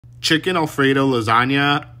Chicken Alfredo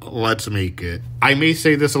lasagna, let's make it. I may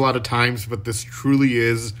say this a lot of times, but this truly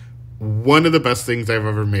is one of the best things I've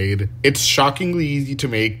ever made. It's shockingly easy to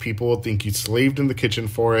make. People will think you slaved in the kitchen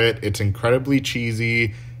for it. It's incredibly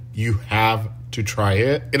cheesy. You have to try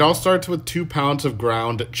it. It all starts with 2 pounds of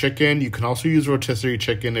ground chicken. You can also use rotisserie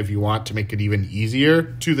chicken if you want to make it even easier.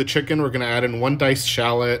 To the chicken, we're going to add in 1 diced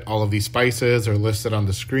shallot. All of these spices are listed on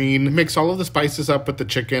the screen. Mix all of the spices up with the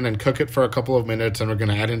chicken and cook it for a couple of minutes, and we're going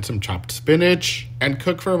to add in some chopped spinach and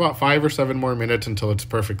cook for about 5 or 7 more minutes until it's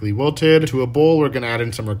perfectly wilted. To a bowl, we're going to add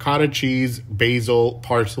in some ricotta cheese, basil,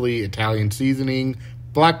 parsley, Italian seasoning,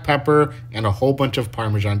 black pepper, and a whole bunch of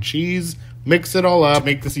Parmesan cheese. Mix it all up. To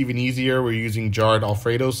make this even easier, we're using jarred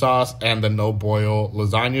Alfredo sauce and the no-boil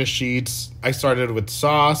lasagna sheets. I started with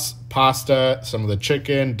sauce, pasta, some of the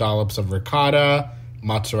chicken, dollops of ricotta,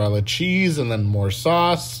 mozzarella cheese, and then more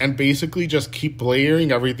sauce. And basically just keep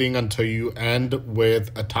layering everything until you end with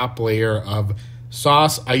a top layer of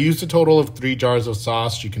sauce. I used a total of 3 jars of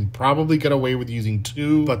sauce. You can probably get away with using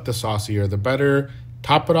 2, but the saucier the better.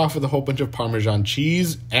 Top it off with a whole bunch of Parmesan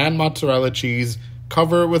cheese and mozzarella cheese.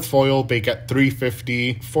 Cover it with foil, bake at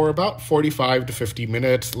 350 for about 45 to 50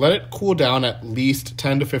 minutes. Let it cool down at least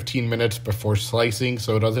 10 to 15 minutes before slicing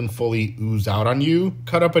so it doesn't fully ooze out on you.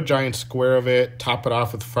 Cut up a giant square of it, top it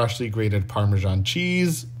off with freshly grated Parmesan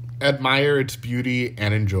cheese. Admire its beauty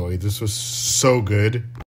and enjoy. This was so good.